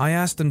lawn. I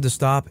asked him to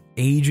stop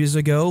ages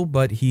ago,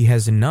 but he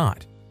has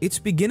not. It's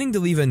beginning to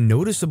leave a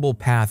noticeable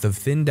path of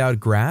thinned out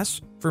grass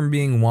from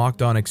being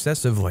walked on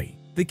excessively.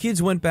 The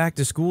kids went back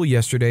to school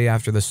yesterday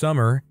after the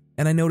summer,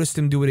 and I noticed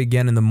him do it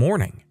again in the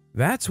morning.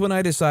 That's when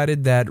I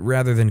decided that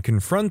rather than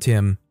confront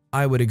him,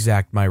 I would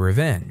exact my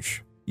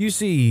revenge. You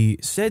see,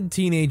 said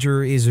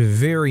teenager is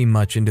very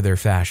much into their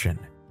fashion.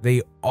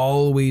 They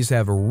always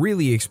have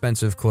really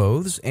expensive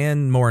clothes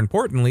and, more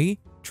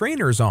importantly,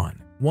 trainers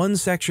on. One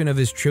section of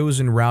his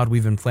chosen route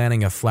we've been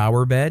planning a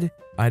flower bed.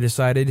 I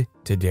decided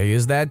today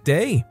is that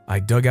day. I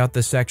dug out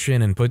the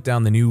section and put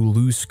down the new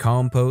loose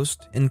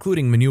compost,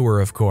 including manure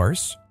of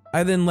course.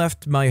 I then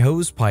left my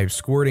hose pipe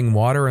squirting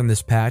water in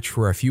this patch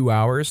for a few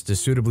hours to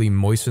suitably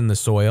moisten the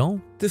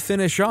soil. To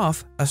finish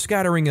off, a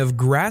scattering of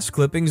grass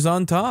clippings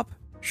on top.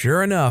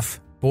 Sure enough,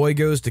 boy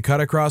goes to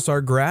cut across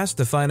our grass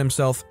to find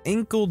himself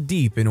ankle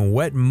deep in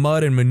wet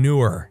mud and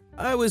manure.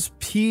 I was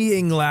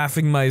peeing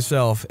laughing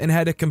myself and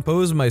had to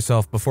compose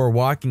myself before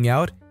walking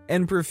out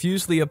and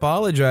profusely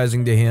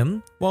apologizing to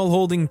him while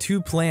holding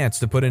 2 plants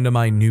to put into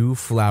my new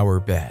flower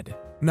bed.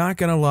 Not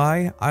gonna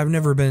lie, I've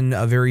never been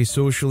a very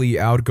socially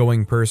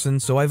outgoing person,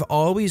 so I've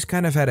always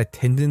kind of had a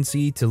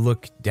tendency to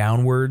look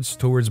downwards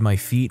towards my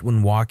feet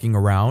when walking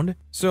around.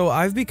 So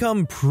I've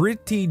become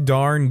pretty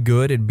darn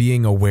good at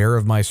being aware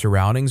of my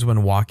surroundings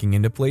when walking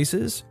into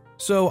places.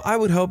 So I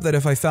would hope that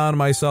if I found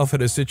myself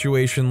in a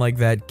situation like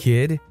that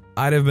kid,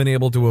 I'd have been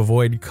able to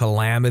avoid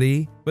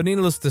calamity. But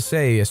needless to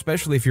say,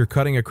 especially if you're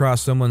cutting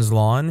across someone's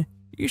lawn,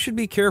 you should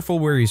be careful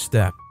where you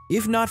step.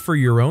 If not for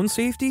your own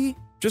safety,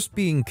 just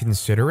being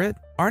considerate.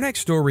 Our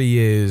next story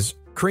is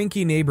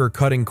cranky neighbor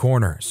cutting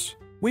corners.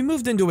 We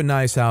moved into a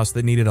nice house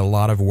that needed a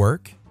lot of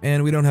work,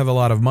 and we don't have a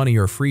lot of money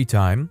or free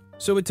time,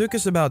 so it took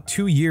us about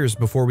 2 years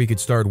before we could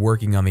start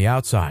working on the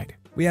outside.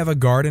 We have a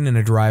garden and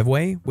a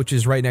driveway, which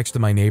is right next to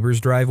my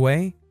neighbor's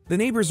driveway. The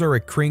neighbors are a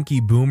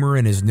cranky boomer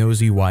and his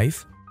nosy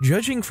wife.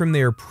 Judging from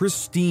their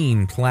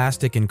pristine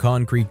plastic and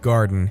concrete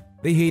garden,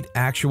 they hate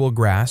actual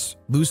grass,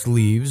 loose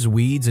leaves,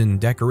 weeds, and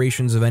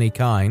decorations of any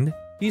kind.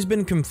 He's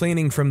been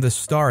complaining from the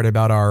start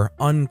about our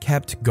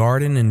unkept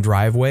garden and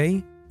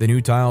driveway, the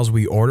new tiles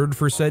we ordered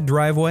for said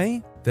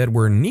driveway that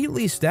were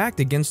neatly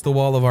stacked against the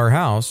wall of our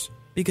house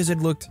because it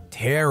looked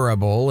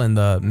terrible in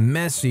the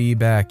messy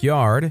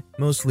backyard,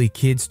 mostly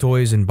kids'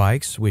 toys and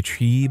bikes, which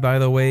he, by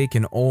the way,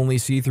 can only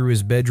see through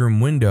his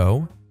bedroom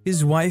window.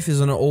 His wife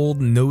is an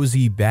old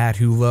nosy bat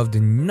who loved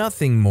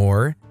nothing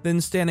more than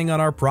standing on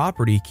our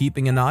property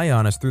keeping an eye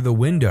on us through the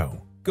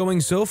window,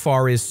 going so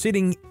far as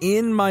sitting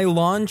in my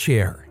lawn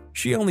chair.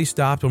 She only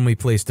stopped when we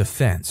placed a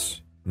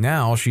fence.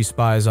 Now she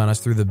spies on us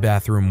through the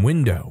bathroom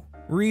window.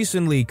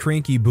 Recently,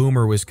 Cranky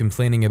Boomer was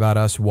complaining about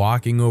us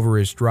walking over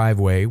his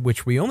driveway,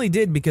 which we only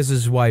did because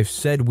his wife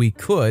said we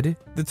could.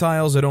 The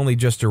tiles had only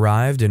just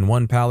arrived and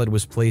one pallet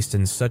was placed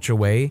in such a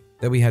way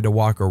that we had to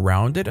walk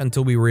around it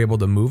until we were able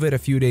to move it a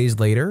few days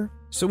later.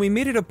 So we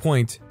made it a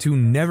point to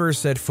never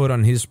set foot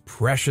on his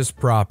precious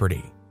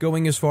property,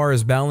 going as far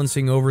as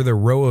balancing over the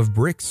row of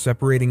bricks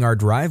separating our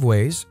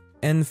driveways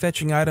and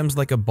fetching items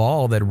like a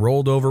ball that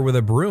rolled over with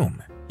a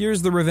broom.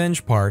 Here's the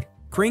revenge part.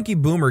 Cranky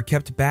Boomer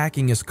kept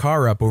backing his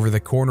car up over the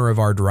corner of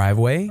our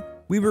driveway.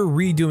 We were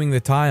redoing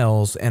the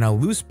tiles and a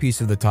loose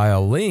piece of the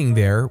tile laying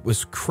there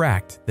was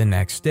cracked the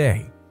next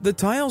day. The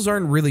tiles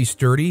aren't really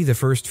sturdy the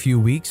first few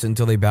weeks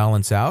until they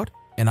balance out,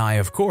 and I,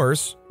 of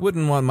course,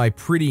 wouldn't want my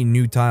pretty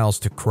new tiles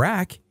to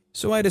crack.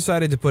 So I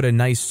decided to put a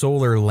nice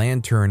solar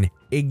lantern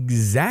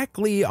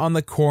exactly on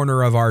the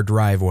corner of our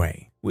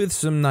driveway, with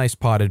some nice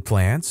potted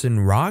plants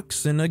and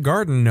rocks and a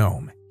garden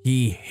gnome.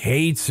 He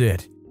hates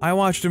it. I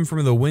watched him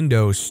from the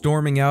window,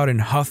 storming out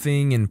and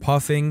huffing and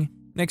puffing.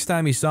 Next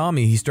time he saw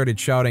me, he started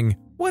shouting,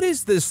 "What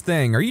is this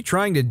thing? Are you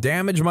trying to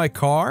damage my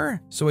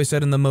car?" So I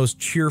said in the most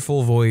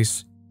cheerful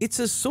voice, "It's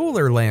a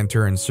solar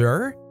lantern,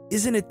 sir.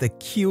 Isn't it the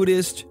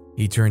cutest?"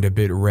 He turned a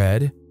bit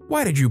red.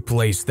 "Why did you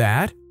place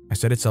that?" I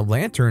said, "It's a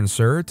lantern,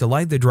 sir, to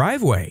light the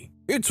driveway."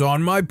 "It's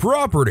on my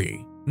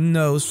property."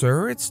 "No,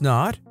 sir, it's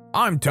not."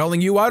 "I'm telling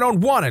you I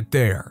don't want it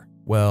there."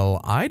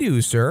 "Well, I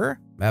do, sir.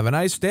 Have a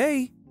nice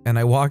day." And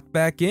I walked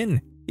back in.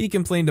 He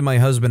complained to my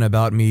husband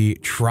about me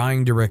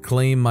trying to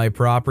reclaim my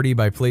property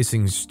by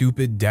placing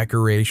stupid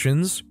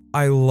decorations.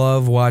 I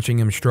love watching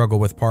him struggle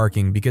with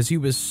parking because he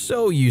was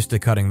so used to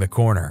cutting the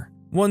corner.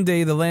 One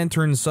day the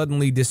lantern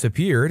suddenly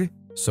disappeared,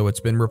 so it's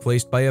been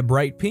replaced by a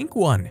bright pink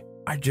one.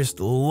 I just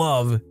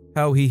love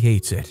how he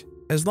hates it.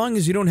 As long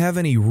as you don't have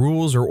any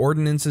rules or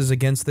ordinances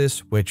against this,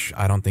 which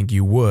I don't think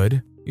you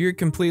would, you're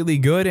completely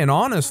good, and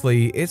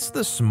honestly, it's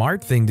the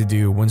smart thing to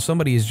do when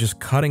somebody is just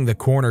cutting the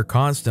corner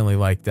constantly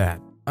like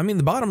that. I mean,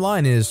 the bottom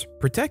line is,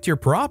 protect your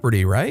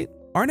property, right?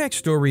 Our next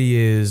story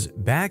is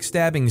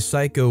backstabbing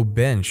psycho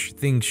bench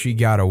thinks she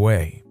got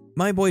away.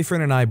 My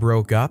boyfriend and I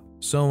broke up,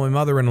 so my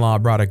mother-in-law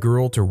brought a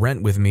girl to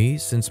rent with me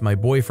since my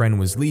boyfriend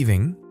was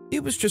leaving.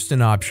 It was just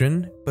an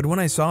option, but when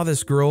I saw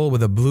this girl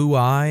with a blue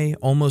eye,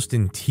 almost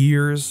in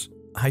tears,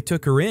 I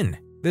took her in.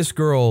 This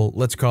girl,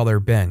 let's call her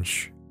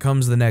Bench,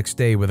 comes the next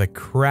day with a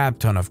crap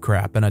ton of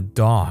crap and a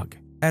dog.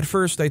 At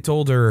first I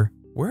told her,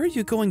 "Where are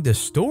you going to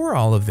store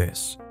all of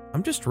this?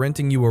 I'm just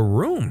renting you a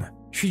room."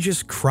 She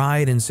just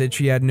cried and said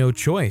she had no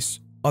choice.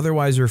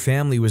 Otherwise her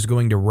family was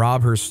going to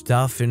rob her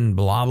stuff and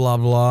blah blah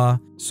blah.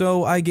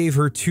 So I gave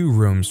her 2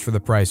 rooms for the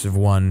price of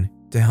 1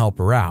 to help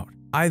her out.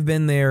 I've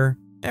been there.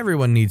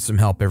 Everyone needs some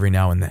help every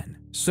now and then.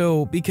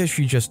 So because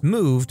she just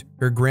moved,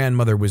 her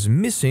grandmother was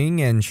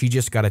missing and she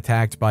just got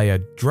attacked by a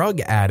drug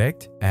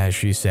addict, as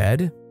she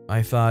said,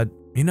 I thought,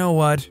 you know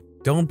what?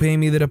 Don't pay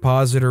me the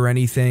deposit or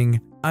anything.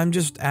 I'm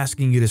just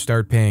asking you to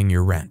start paying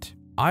your rent.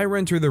 I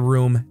rent her the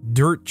room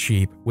dirt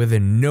cheap with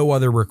no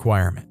other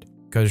requirement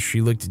because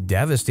she looked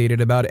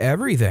devastated about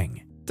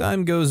everything.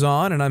 Time goes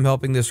on and I'm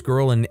helping this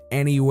girl in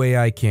any way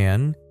I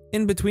can.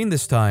 In between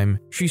this time,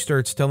 she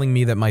starts telling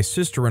me that my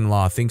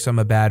sister-in-law thinks I'm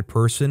a bad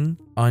person,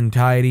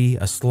 untidy,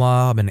 a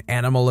slob, an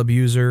animal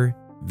abuser.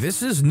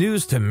 This is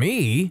news to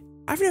me.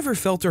 I've never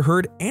felt or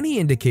heard any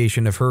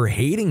indication of her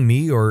hating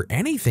me or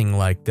anything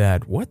like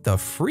that. What the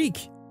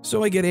freak?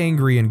 So I get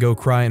angry and go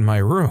cry in my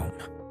room.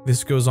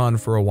 This goes on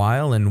for a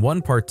while, and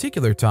one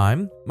particular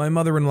time, my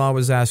mother-in-law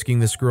was asking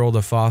this girl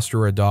to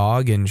foster a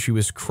dog and she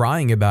was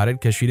crying about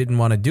it because she didn't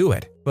want to do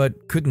it,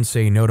 but couldn't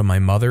say no to my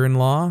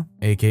mother-in-law,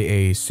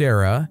 aka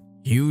Sarah.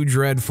 Huge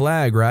red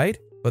flag, right?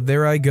 But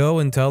there I go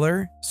and tell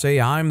her, say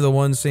I'm the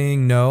one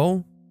saying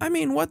no. I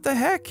mean, what the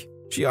heck?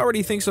 She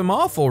already thinks I'm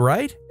awful,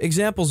 right?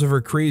 Examples of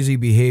her crazy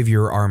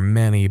behavior are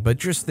many, but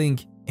just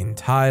think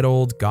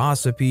entitled,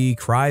 gossipy,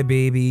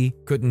 crybaby,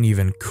 couldn't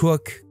even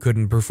cook,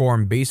 couldn't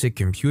perform basic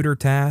computer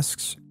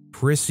tasks,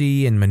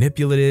 prissy and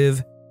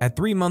manipulative. At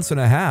 3 months and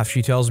a half,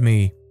 she tells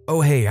me,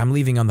 "Oh hey, I'm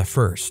leaving on the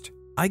 1st.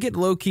 I get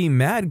low-key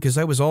mad because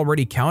I was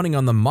already counting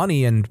on the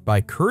money, and by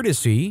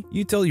courtesy,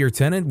 you tell your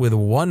tenant with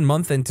 1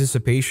 month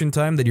anticipation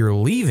time that you're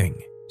leaving.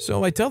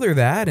 So I tell her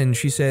that and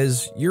she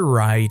says, "You're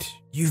right.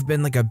 You've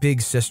been like a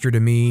big sister to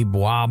me,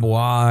 blah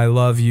blah, I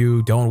love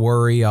you, don't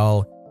worry,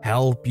 I'll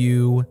help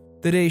you."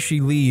 The day she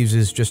leaves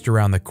is just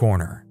around the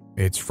corner.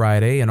 It's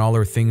Friday and all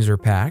her things are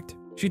packed.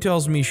 She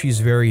tells me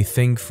she's very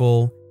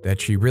thankful, that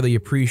she really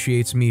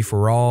appreciates me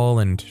for all,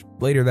 and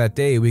later that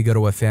day we go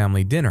to a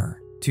family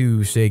dinner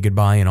to say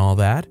goodbye and all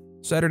that.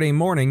 Saturday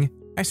morning,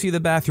 I see the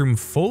bathroom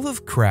full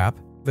of crap,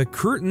 the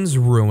curtains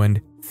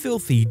ruined,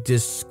 filthy,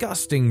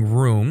 disgusting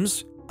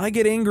rooms. I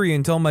get angry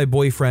and tell my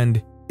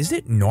boyfriend, "Is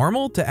it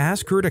normal to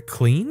ask her to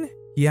clean?"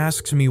 He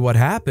asks me what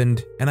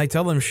happened, and I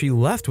tell him she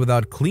left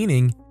without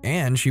cleaning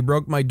and she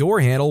broke my door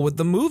handle with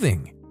the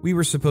moving. We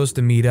were supposed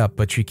to meet up,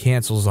 but she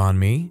cancels on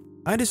me.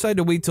 I decide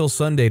to wait till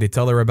Sunday to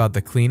tell her about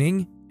the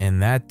cleaning,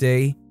 and that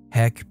day,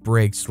 heck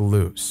breaks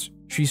loose.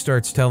 She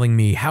starts telling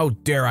me how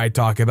dare I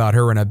talk about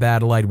her in a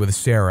bad light with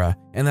Sarah,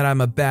 and that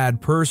I'm a bad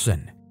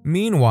person.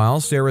 Meanwhile,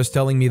 Sarah's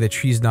telling me that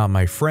she's not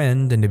my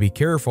friend and to be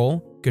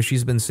careful, because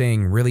she's been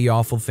saying really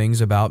awful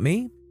things about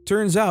me.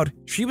 Turns out,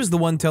 she was the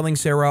one telling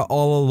Sarah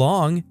all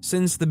along,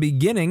 since the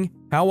beginning,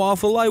 how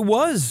awful I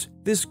was.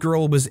 This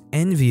girl was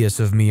envious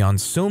of me on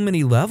so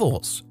many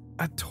levels.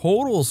 A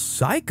total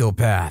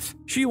psychopath.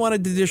 She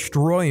wanted to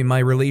destroy my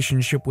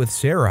relationship with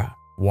Sarah.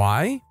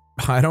 Why?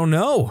 I don't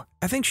know.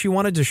 I think she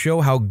wanted to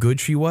show how good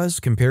she was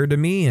compared to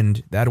me,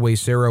 and that way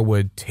Sarah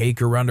would take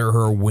her under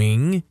her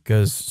wing,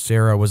 because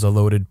Sarah was a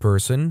loaded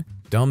person.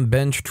 Dumb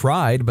Bench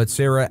tried, but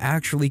Sarah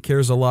actually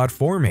cares a lot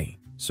for me.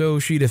 So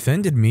she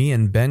defended me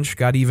and Bench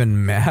got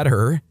even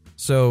madder.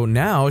 So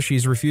now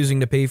she's refusing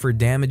to pay for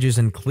damages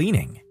and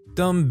cleaning.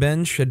 Dumb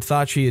Bench had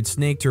thought she had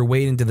snaked her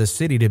way into the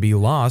city to be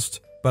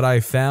lost, but I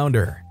found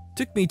her.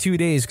 Took me 2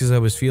 days because I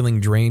was feeling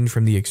drained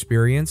from the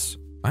experience.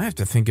 I have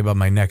to think about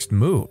my next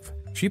move.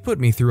 She put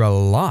me through a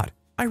lot.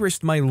 I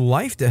risked my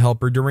life to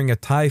help her during a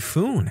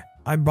typhoon.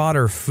 I bought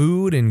her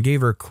food and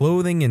gave her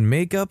clothing and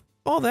makeup.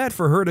 All that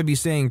for her to be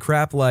saying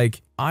crap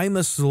like, I'm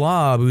a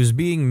slob who's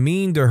being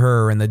mean to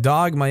her and the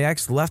dog my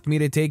ex left me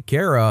to take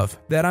care of,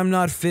 that I'm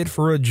not fit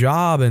for a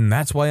job and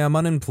that's why I'm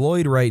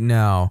unemployed right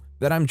now,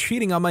 that I'm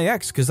cheating on my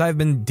ex because I've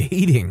been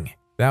dating.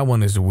 That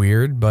one is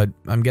weird, but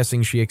I'm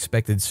guessing she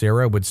expected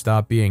Sarah would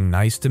stop being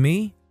nice to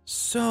me.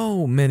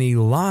 So many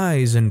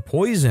lies and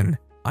poison.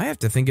 I have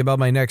to think about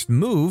my next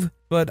move,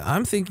 but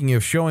I'm thinking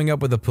of showing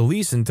up with the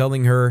police and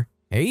telling her,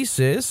 hey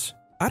sis.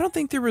 I don't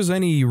think there was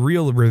any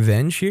real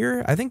revenge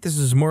here. I think this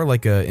is more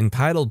like a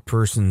entitled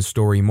person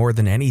story more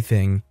than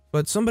anything.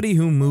 But somebody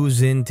who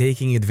moves in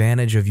taking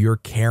advantage of your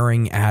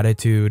caring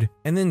attitude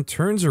and then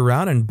turns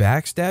around and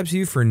backstabs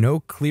you for no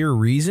clear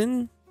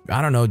reason?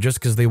 I don't know, just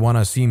because they want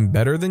to seem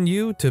better than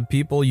you to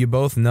people you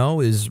both know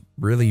is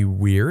really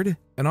weird.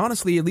 And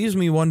honestly, it leaves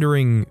me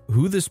wondering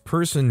who this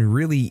person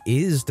really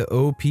is to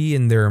OP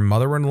and their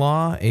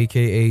mother-in-law,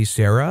 aka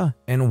Sarah,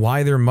 and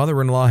why their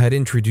mother-in-law had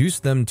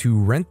introduced them to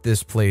rent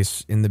this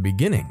place in the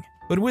beginning.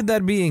 But with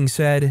that being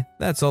said,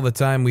 that's all the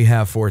time we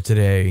have for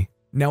today.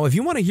 Now, if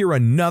you want to hear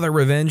another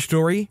revenge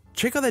story,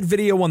 check out that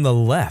video on the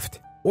left.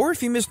 Or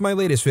if you missed my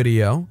latest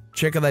video,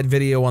 check out that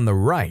video on the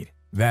right.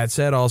 That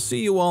said, I'll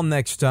see you all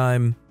next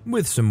time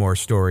with some more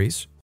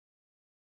stories.